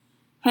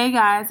Hey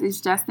guys,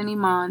 it's Justin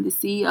Iman, the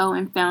CEO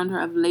and founder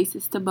of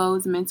Laces to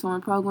Bows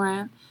Mentoring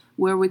Program,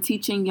 where we're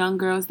teaching young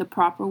girls the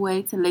proper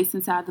way to lace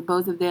inside the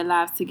bows of their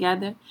lives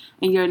together.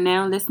 And you're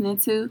now listening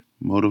to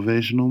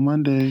Motivational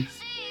Mondays.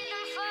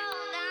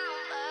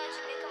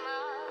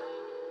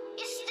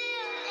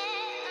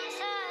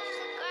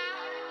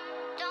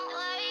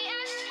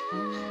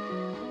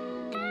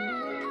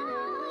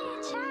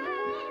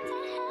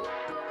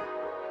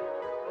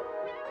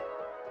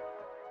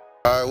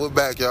 All right, we're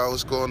back, y'all.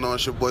 What's going on?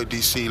 It's your boy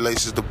DC,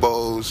 Laces to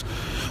Bows.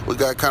 We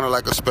got kind of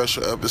like a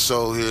special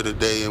episode here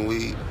today,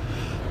 and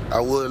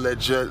I would let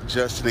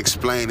Justin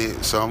explain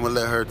it, so I'm going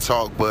to let her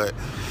talk, but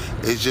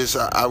it's just,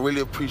 I really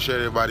appreciate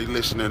everybody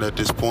listening at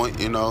this point,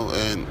 you know,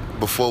 and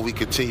before we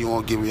continue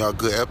on giving y'all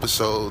good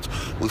episodes,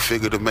 we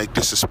figured to make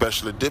this a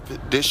special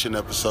edition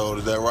episode.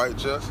 Is that right,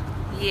 Justin?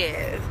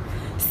 Yeah.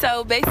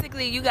 So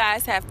basically, you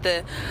guys have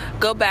to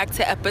go back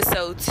to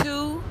episode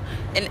 2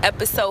 and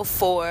episode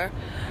 4.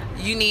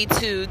 You need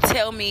to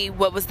tell me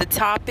what was the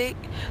topic,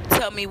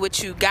 tell me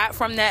what you got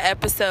from that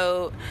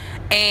episode,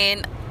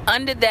 and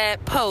under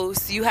that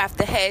post, you have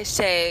to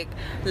hashtag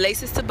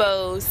Laces to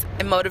Bows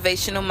and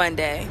Motivational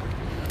Monday.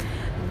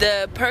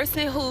 The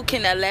person who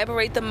can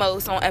elaborate the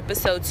most on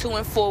episode 2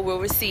 and 4 will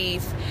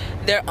receive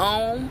their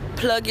own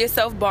Plug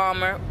Yourself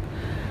bomber,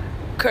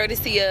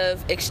 courtesy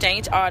of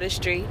Exchange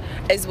Artistry,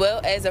 as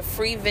well as a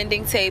free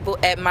vending table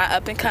at my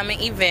up-and-coming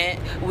event,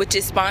 which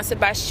is sponsored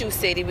by Shoe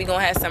City. We're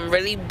going to have some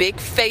really big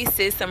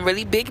faces, some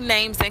really big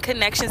names and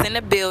connections in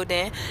the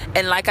building.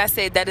 And like I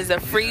said, that is a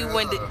free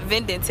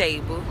vending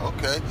table.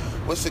 Okay.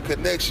 What's the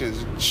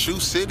connections? Shoe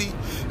City?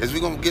 Is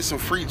we going to get some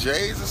free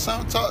J's or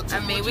something? Talk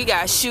to me. We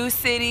got Shoe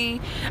City.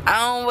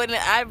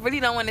 I really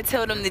don't want to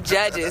tell them the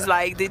judges.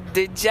 Like,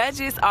 the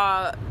judges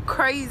are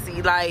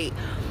crazy. Like,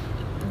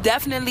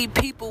 definitely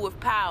people with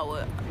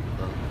power.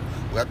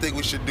 Well, I think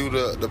we should do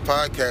the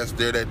podcast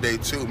there that day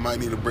too. Might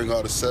need to bring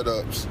all the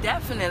setups.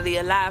 Definitely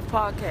a live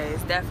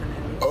podcast.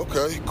 Definitely.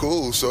 Okay,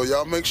 cool. So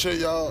y'all make sure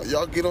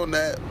y'all get on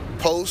that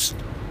post.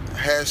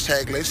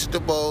 Hashtag Laces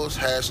to Bows,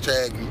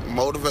 hashtag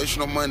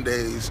Motivational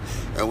Mondays,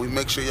 and we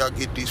make sure y'all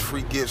get these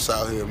free gifts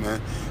out here, man.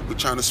 We're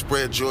trying to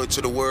spread joy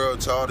to the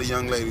world, to all the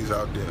young ladies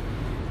out there.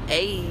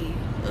 Hey.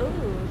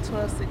 Ooh,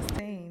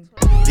 12-16.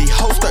 The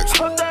hosters,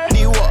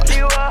 New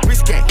York,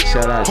 Risque,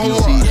 Shout out Home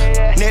DC.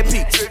 Walk, Net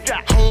Peaks,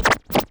 Home.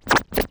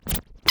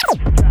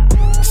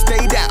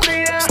 Stay down,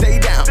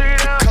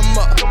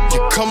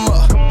 you come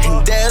up,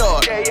 in that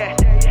order.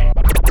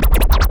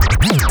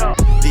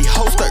 The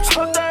hosters,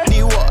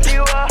 New York,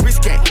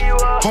 Risque,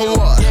 Home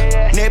Walk,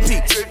 Net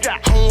Peaks,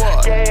 Home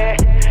Walk.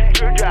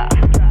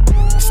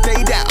 Stay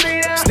down,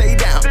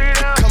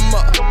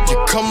 you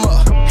come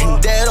up, in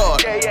that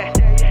order.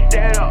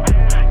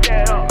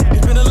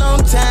 It's been a long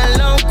time,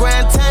 long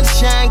grind, time to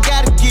shine,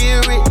 gotta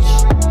get rich.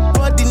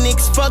 But these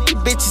niggas fuck you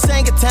bitches,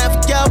 ain't got time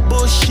for y'all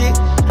bullshit.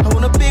 I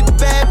want a big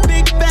bag,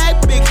 big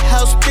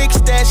house, big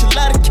stash, a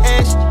lot of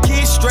cash.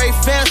 Kids straight,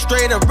 fam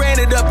straight, I ran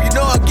it up, you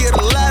know I get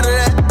a lot of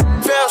that.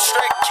 Fam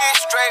straight, kids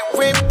straight,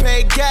 rent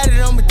paid, got it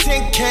on my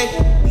 10K.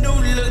 New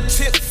little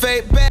tip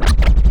fade back.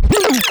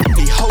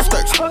 The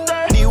hosters,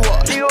 New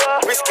York,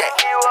 Risque,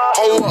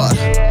 Home Walk,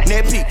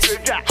 Net Peaks,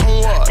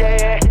 Home Walk.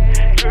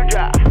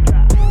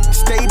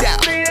 Stay down,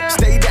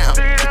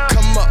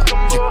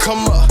 you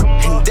come up,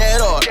 in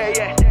that order.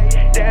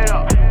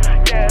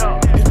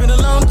 It's been a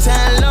long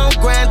time, long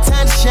grind,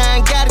 time to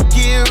shine, gotta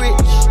get rich.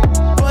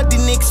 But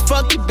these niggas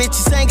fuck you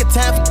bitches, ain't got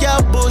time for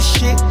y'all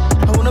bullshit.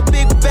 I want a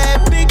big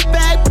bag, big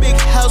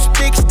house,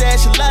 big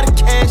stash, a lot of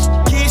cash.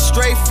 Kids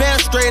straight, fam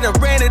straight, I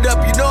ran it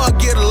up, you know I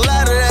get a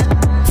lot of that.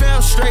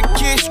 Fam straight,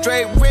 kids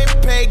straight, rent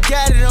paid,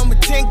 got it on my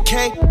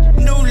 10K.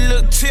 New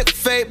look, tip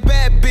fade,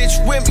 bad bitch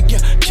with me,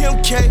 yeah,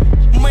 Kim K.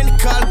 Money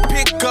call it,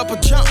 pick up a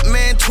jump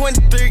man,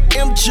 23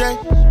 MJ.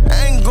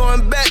 I ain't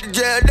going back to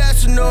jail,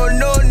 that's a no,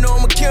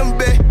 I'm a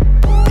Kimbe.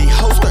 The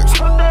hosters,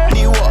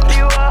 New York,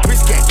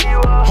 Risque,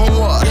 Home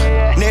Walk,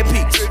 Net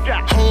Peaks,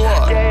 Home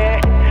Walk.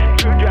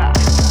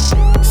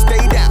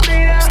 Stay down,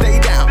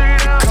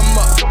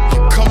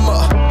 you come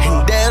up,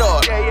 in that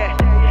order.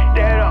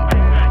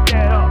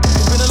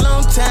 It's been a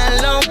long time,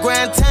 long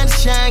grind, time to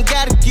shine,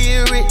 gotta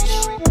get rich.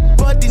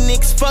 But these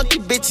niggas fuck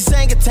you bitches,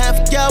 ain't got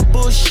time for y'all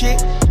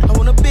bullshit. I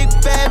want a big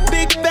bag,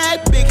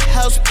 big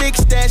house, big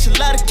stash, a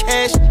lot of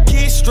cash.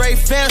 Kids straight,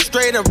 fam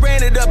straight, I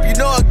ran it up, you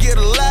know I get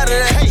a lot of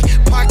that. Hey,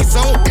 pockets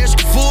on,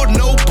 extra full,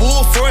 no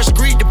bull, first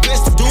greed, the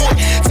best to do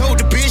it. Told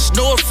the bitch,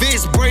 no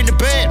offense, bring the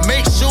bag,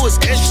 make sure it's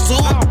extra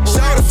suit.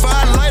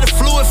 Certified, lighter,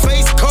 fluid,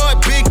 face card,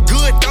 big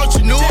good, thought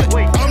you knew it.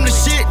 I'm the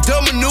shit,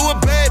 dumb manure,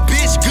 bad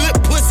bitch, good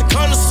pussy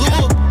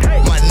connoisseur.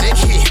 My neck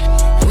hit,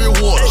 real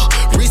water,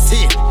 wrist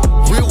hit,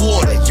 real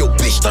water. Yo,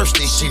 bitch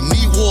thirsty, she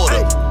need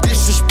water.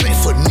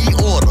 Disrespectful, need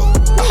order.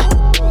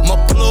 My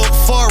plug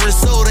foreign,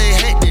 so they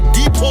had to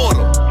deport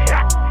him.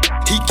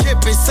 He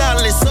kept it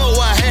silent, so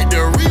I had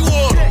to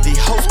reward him. The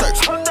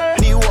hosters,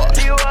 New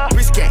York,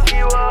 Risque,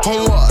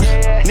 Home Walk,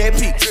 Net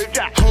Peaks,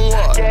 Home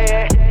Walk.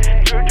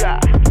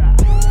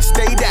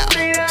 Stay down,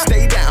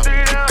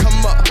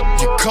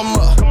 you come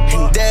up,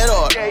 in that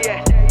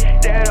order.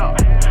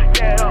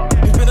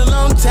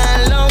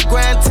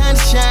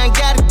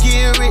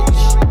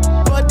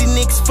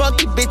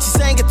 fuck you bitches,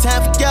 ain't got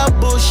time for y'all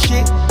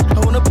bullshit. I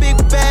want a big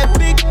bag,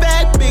 big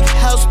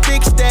house,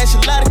 big stash, a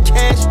lot of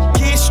cash.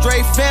 Kids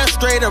straight, fam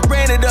straight, I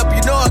ran it up,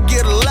 you know I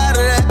get a lot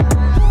of that.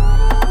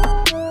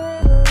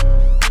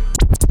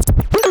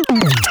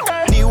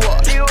 New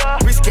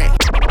York, risque.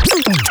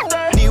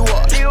 New York,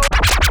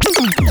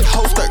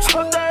 holsters.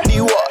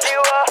 New York,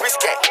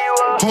 risque.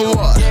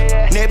 Homeward,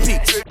 net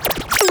peaks.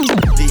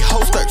 The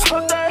holsters.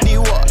 New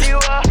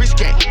York,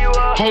 risque.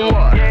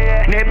 Homeward,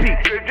 net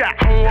peaks.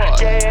 Homeward.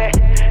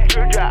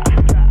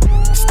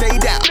 Stay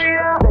down.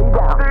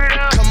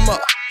 Come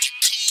up.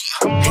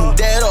 In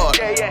that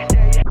order.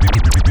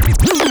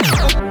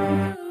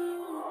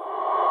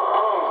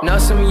 Know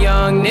some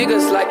young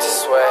niggas like to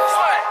sweat.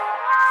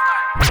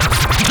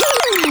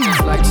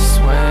 Like to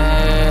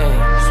swing.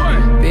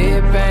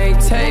 Big bang,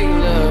 take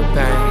little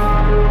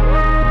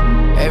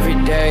bang. Every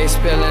day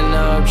spilling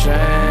up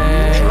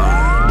drain.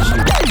 She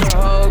got the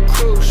whole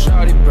crew,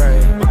 shawty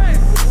brave.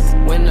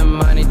 When the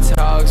money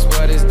talks,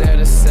 what is there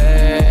to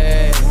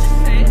say?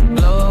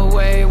 Blow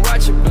away,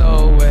 watch it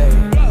blow away.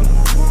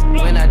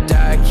 When I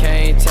die,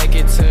 can't take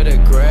it to the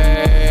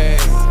grave.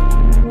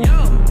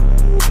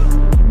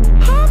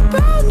 Hop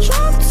out,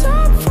 drop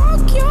top,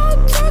 fuck y'all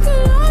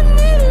talking, I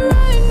need it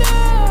right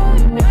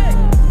now.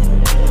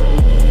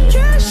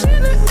 Cash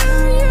in the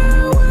area,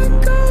 what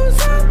goes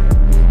up,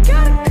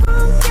 gotta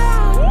come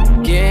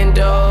down. Getting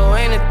dough,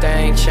 ain't a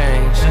thing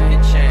changed.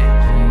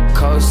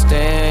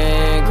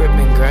 Coasting,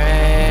 gripping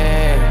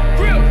grand.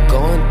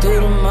 Going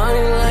through the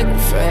money like a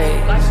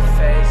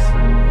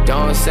phase.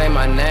 Don't say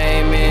my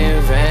name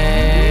in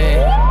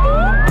vain.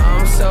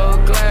 I'm so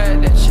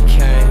glad that you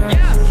came.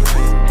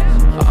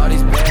 All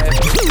these bad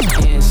bitches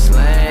getting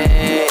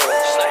slain.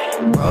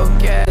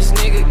 Broke ass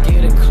nigga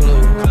get a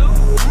clue.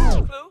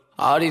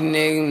 All these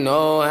niggas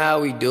know how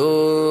we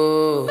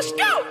do.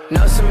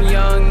 Know some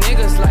young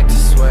niggas like to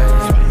sweat.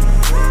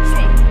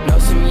 Know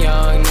some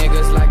young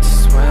niggas like to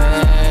swing.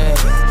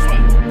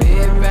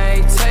 Big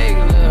bang, take a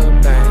little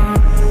bang.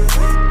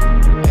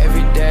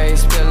 Every day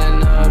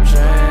spilling up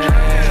drain.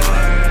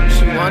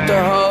 She want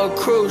the whole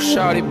crew,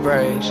 shawty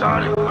brave.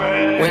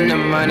 When the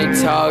money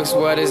talks,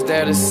 what is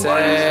there to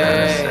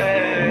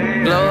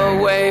say? Blow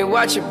away,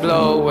 watch it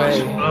blow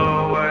away.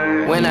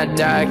 When I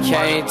die,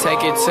 can't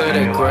take it to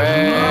the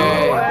grave.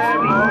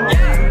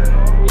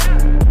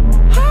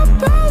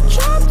 Hop out,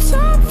 drop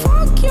top,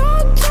 fuck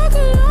y'all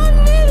talking, I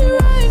need it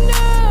right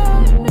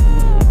now.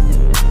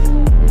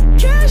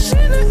 Cash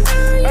in the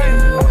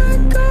area, what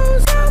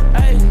goes up, I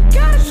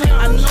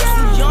know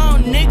some young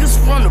niggas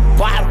from the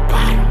bottom.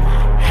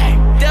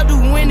 They'll do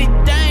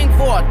anything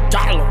for $1.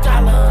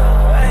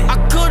 I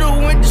could've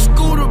went to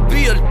school to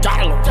be $1.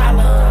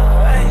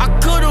 I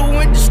could've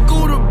went to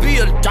school to be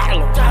 $1.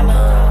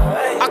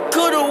 I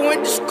could've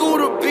went to school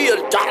to be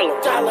 $1.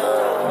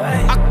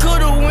 I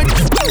could've went to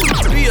school to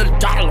be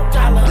 $1.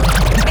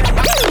 I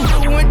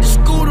could've went to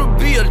school to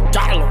be $1.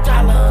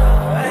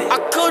 I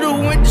could've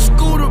went to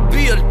school to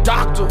be a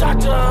doctor.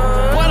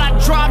 But I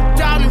dropped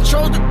out and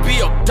chose to be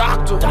a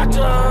doctor.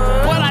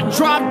 But I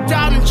dropped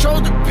out and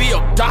chose to be a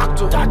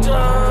doctor.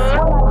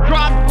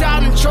 Dropped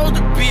out and chose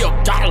to be a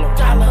dollar.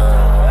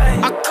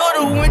 I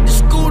could've went to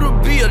school to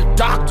be a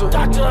doctor.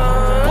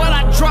 But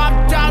I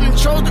dropped out and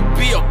chose to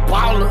be a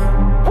baller.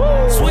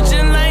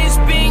 Switching lanes,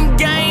 spin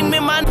game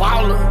in my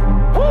baller.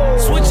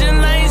 Switching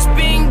lanes,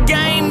 spin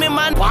game in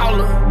my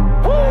baller.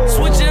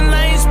 Switching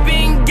lanes,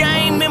 spin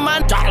game in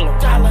my dollar.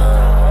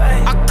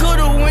 I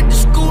could've went to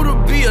school to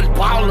be a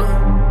baller.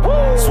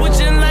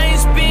 Switching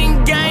lanes,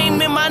 spin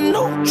game in my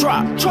new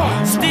drop.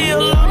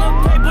 Still on a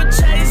paper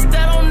chase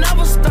that don't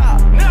never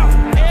stop.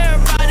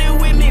 Everybody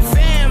with me,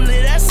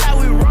 family, that's how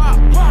we rock.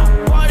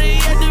 Party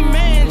at the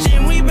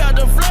mansion, we bout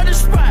to flood the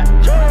spot.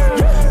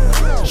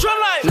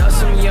 know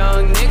some young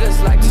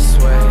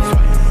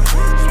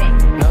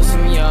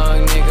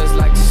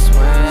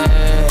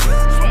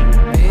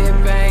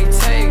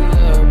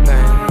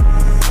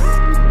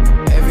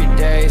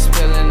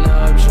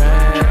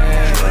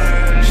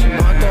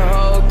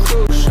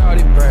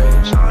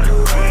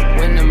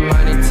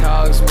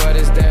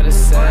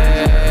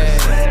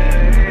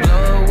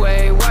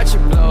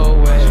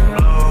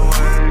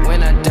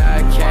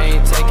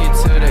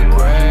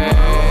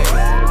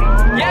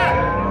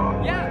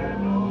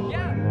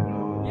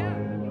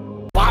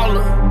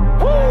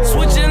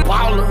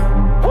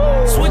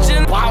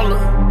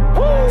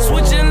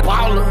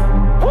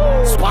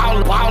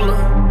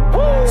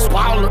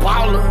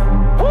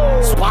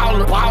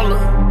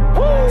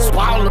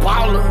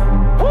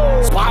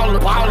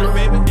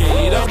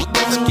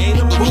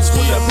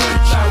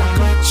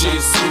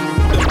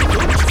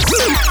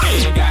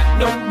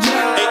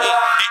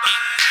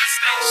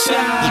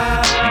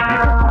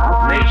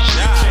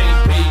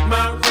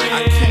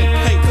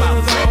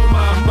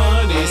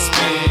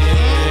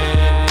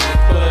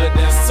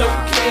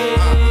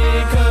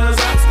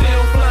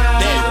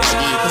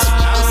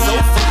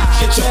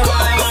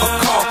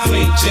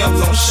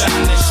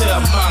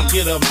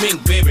get a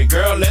mink, baby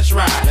girl, let's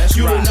ride.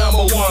 You the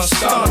number one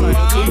stunner.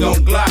 We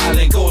gon' glide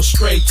and go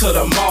straight to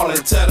the mall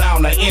and tear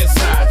down the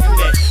inside.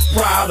 That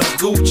Prada,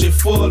 Gucci,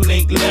 full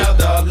length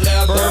leather,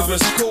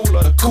 Burberry's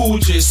cooler,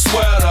 Coogee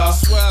sweater,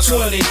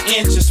 20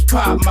 inches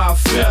pop my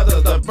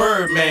feather. The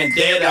Birdman,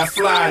 dead, I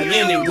fly in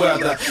any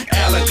weather.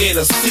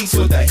 Alligator seats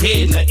with the head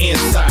in the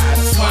inside.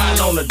 Swine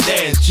on the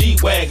dash,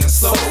 G-Wagon,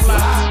 so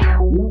fly.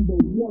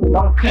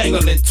 I'm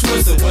tangled and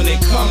twisted when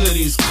it comes to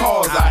these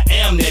cars. I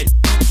am that.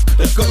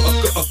 A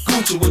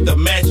Gucci with the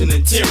matching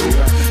interior.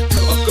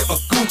 A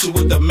Gucci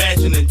with the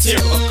matching interior.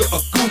 A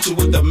Gucci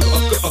with the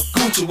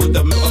Gucci with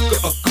the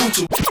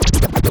Gucci.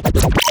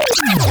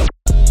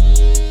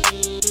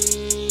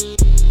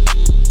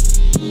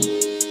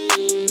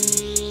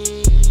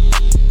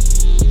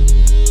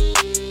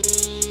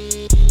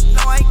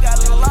 No, I ain't got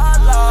a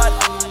lot.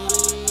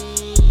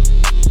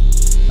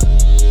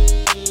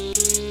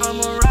 I'm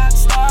a rock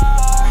star.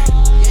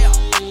 Yeah,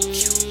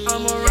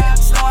 I'm a rock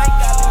star. I ain't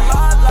got a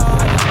lot.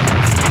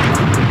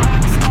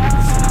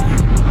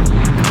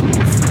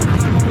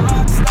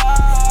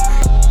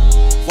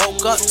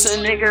 Woke up to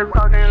niggas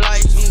talking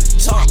like me,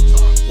 talk.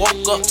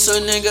 Woke up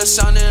to niggas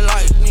sounding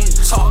like me,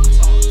 talk.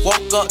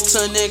 Woke up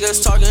to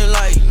niggas talking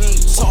like me,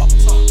 talk.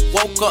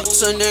 Woke up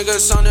to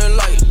niggas sounding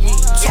like me,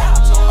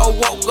 talk. I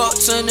woke up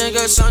to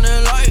niggas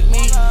sounding like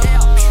me.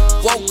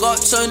 Woke up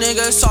to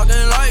niggas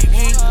talking like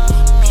me.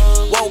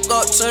 Woke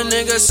up to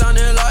niggas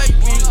sounding like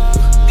me.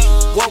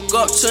 Woke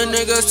up to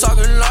niggas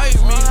talking like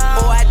me.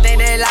 Oh, I think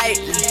they like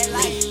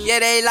me. Yeah,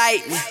 they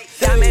like me.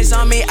 Diamonds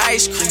on me,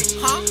 ice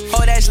cream.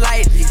 Oh, that's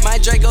lightly. My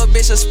Draco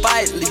bitch is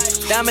spitely.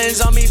 Diamonds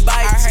on me,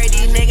 bite. I heard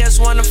these niggas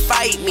wanna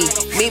fight me.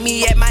 Meet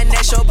me at my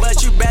next show,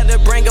 but you better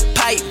bring a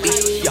pipe.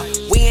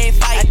 We ain't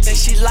fighting. I think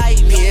she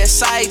like me,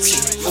 exciting.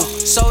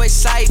 So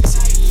exciting.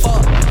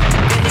 Fuck.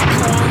 Then they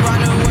cool, I'm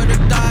riding with the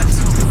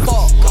dots.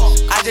 Fuck.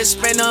 I just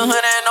spent 100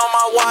 on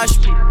my watch.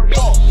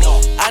 Fuck.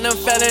 I done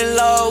fell in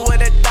love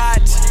with a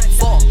dot.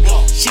 Fuck.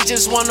 She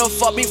just wanna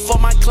fuck me for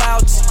my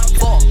clouds.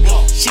 Fuck.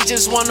 She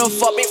just wanna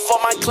fuck me for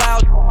my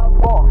cloud.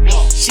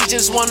 She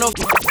just wanna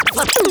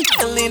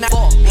lean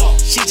out.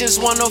 She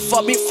just wanna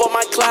fuck me for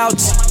my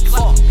clouds.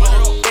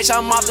 Bitch,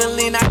 I'm off the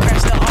lean, I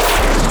crashed the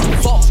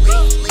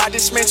Audi. I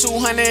just spent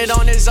 200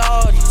 on this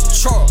Audi.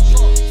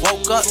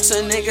 Woke up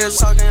to niggas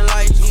talking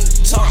like me,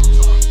 talk.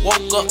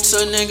 Woke up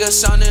to niggas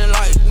sounding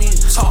like me,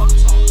 talk.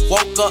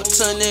 Woke up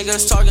to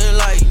niggas talking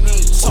like me,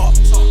 talk.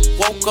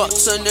 Woke up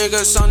to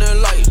niggas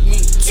sounding like me,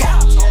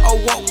 talk. I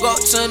woke up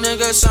to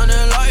niggas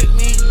sounding like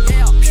me.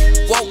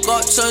 Woke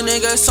up to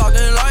niggas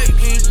talking like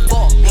me.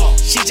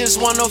 She just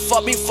wanna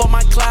fuck me for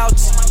my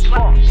clouds.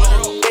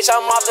 Bitch,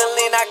 I'm off the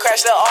lean, I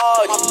crashed the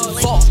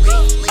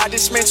Audi. I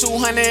just spent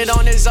 200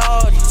 on this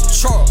Audi.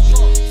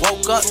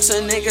 Woke up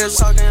to niggas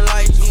talking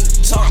like me,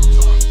 talk.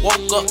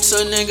 Woke up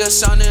to niggas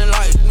sounding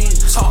like me,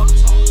 talk.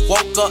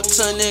 Woke up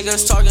to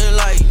niggas talking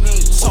like me,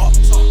 talk.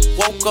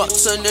 Woke up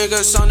to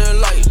niggas sounding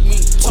like me,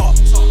 talk.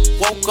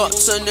 Woke up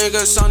to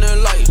niggas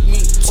sounding like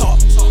me, talk.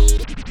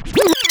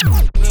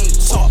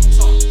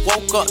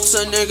 Woke up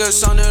to niggas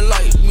sounding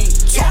like me.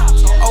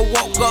 I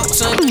woke up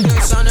to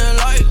niggas sounding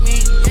like me.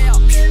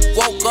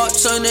 Woke up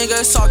to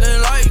niggas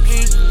talking like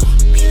me.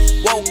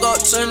 Woke up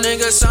to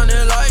niggas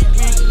sounding like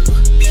me.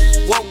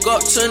 Woke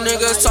up to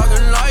niggas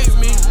talking like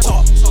me.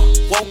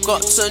 Woke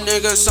up to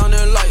niggas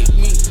sounding like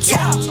me.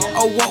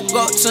 I woke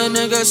up to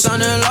niggas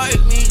sounding like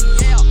me.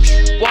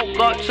 Woke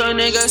up to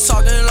niggas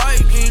talking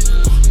like me.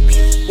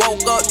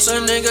 Woke up to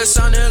niggas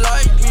sounding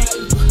like me.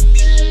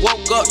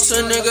 Woke up to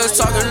niggas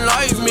talking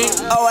like me.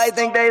 Oh, I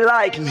think they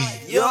like me.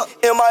 Yup,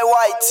 in my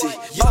white tee.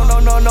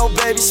 Oh, no,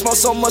 baby, smoke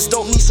so much,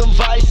 don't need some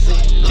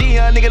Vicin.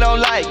 G-Young nigga don't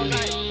like me,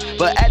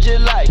 but I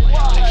just like me.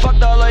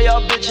 Fucked all of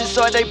y'all bitches,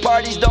 so at they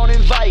parties don't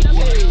invite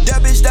me.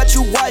 That bitch that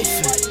you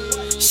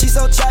wifing, she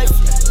so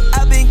trifling.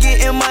 I been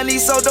getting money,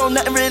 so don't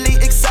nothing really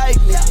excite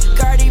me.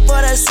 Cardi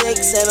put a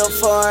 6 and a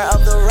 4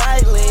 of the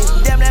right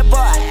lane. Damn that boy,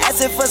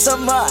 asking for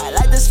some more,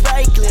 like the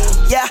Sprite clean.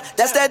 Yeah,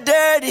 that's that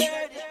dirty.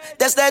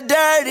 That's that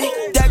dirty.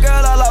 That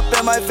girl all up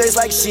in my face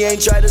like she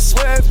ain't try to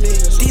swerve me.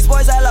 These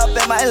boys all up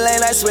in my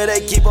lane, I swear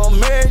they keep on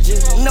merging.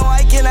 No,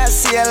 I cannot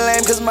see a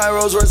lane, cause my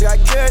Rolls Royce got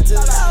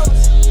curtains.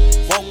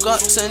 Woke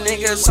up to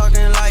niggas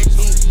talking like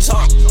me,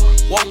 talk.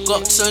 Woke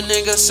up to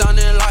niggas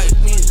sounding like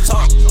me,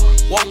 talk.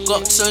 Woke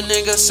up to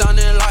niggas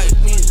sounding like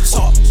me,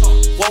 talk.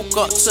 Woke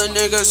up to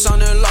niggas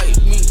sounding like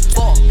me,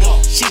 talk.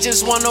 She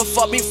just wanna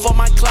fuck me for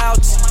my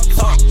clouds,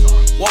 talk.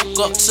 Woke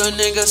up to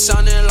niggas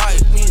sounding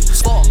like me,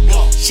 talk.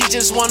 She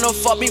just wanna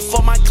fuck me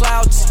for my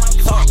clouds,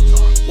 talk.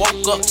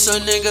 Woke up to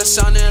niggas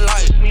sounding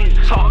like me,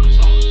 talk.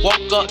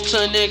 Woke up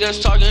to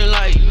niggas talking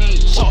like me,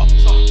 talk.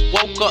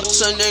 Woke up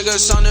to niggas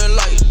sounding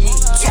like me,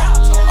 talk.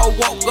 I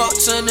woke up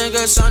to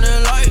niggas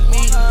sounding like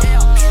me.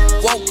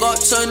 Woke up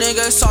to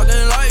niggas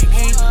talking like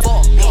me.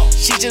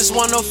 She just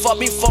wanna fuck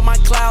me for my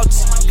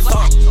clouds,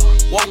 talk.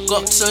 Woke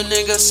up to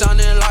niggas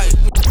sounding like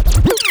me.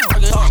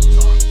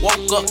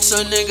 Woke up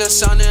to niggas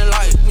sounding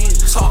like me,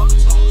 talk.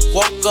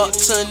 Woke up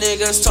to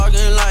niggas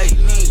talking like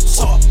me,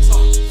 talk.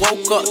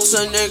 Woke up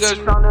to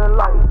niggas sounding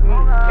like me.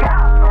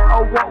 I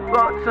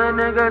to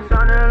niggas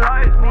sounding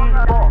like me.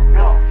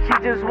 She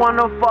just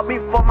wanna fuck me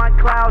for my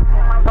clout.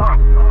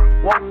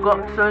 Woke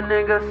up to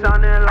niggas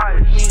sounding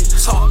like me.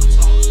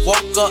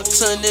 Woke up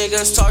to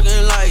niggas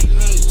talking like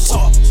me.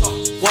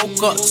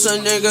 Woke up to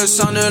niggas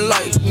sounding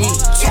like me.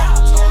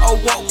 I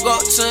woke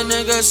up to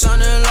niggas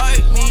sounding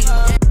like me.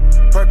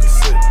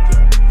 Percocet,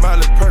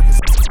 Miley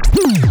Percocet,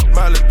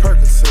 Miley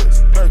Percocet,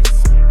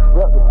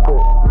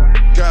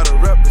 gotta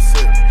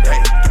represent,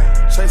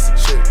 chase a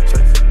chick,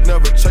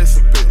 never chase a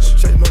bitch,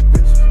 chase no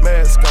bitch,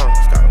 mask on,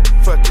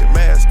 fuck it,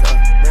 mask on,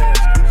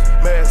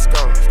 mask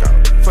on,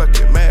 fuck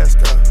it, mask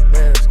on,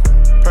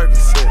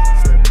 Percocet,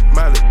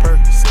 Miley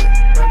Percocet,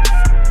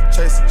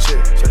 chase a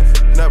chick,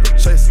 never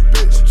chase a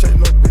bitch, chase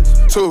no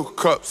bitch, 2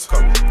 cups,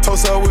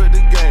 toast out with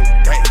the gang,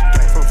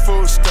 from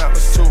food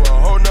stamps to a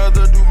whole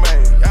nother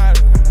domain,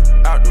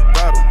 out the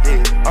bottom,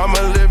 I'm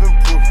a living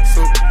proof,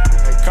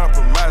 ain't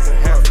compromising,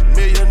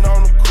 $500,000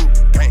 on the coupe,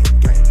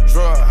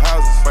 drug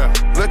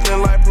houses,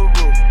 looking like Peru,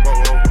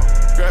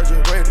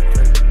 graduated,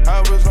 I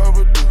was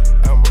overdue,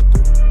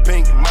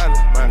 pink money,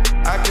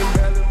 I can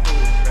barely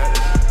move,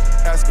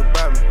 ask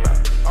about me,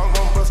 I'm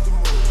gon' bust a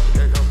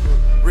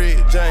move,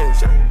 Red James,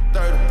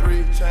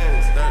 33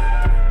 chains,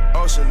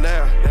 Ocean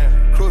now,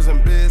 cruising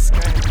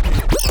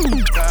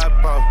Biscayne,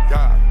 top off,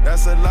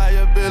 that's a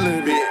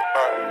liability,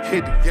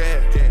 hit the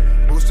gas,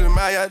 boosting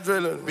my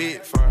adrenaline,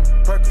 big firm,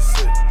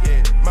 Percocet,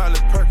 Miley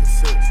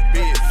Percocet,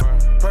 big firm,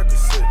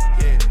 Percocet,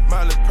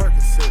 Miley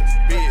Percocet,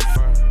 big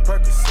firm,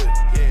 Percocet,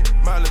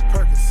 Miley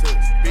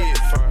Percocet,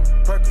 big firm,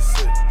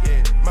 Percocet,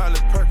 Miley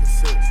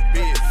Percocet,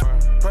 big firm,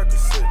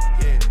 Percocet,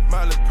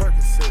 Miley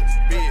Percocet,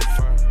 big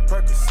firm,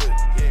 Percocet,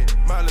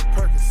 Miley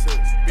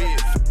Percocet, big,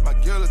 my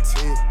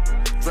guillotine,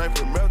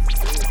 draping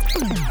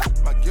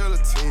melazine, my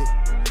guillotine,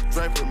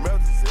 draping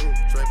melazine,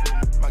 draping,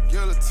 my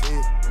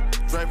guillotine,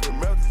 draping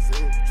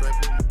melazine,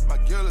 draping, my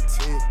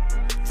guillotine,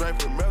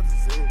 draping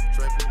melazine,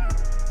 draping,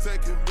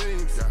 taking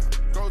beams,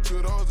 go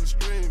to those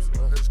extremes,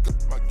 let's go,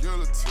 my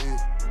guillotine,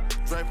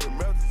 draping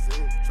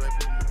melazine,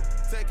 draping,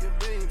 taking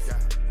beams,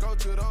 go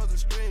to those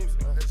extremes,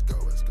 let's go,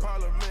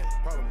 Parliament,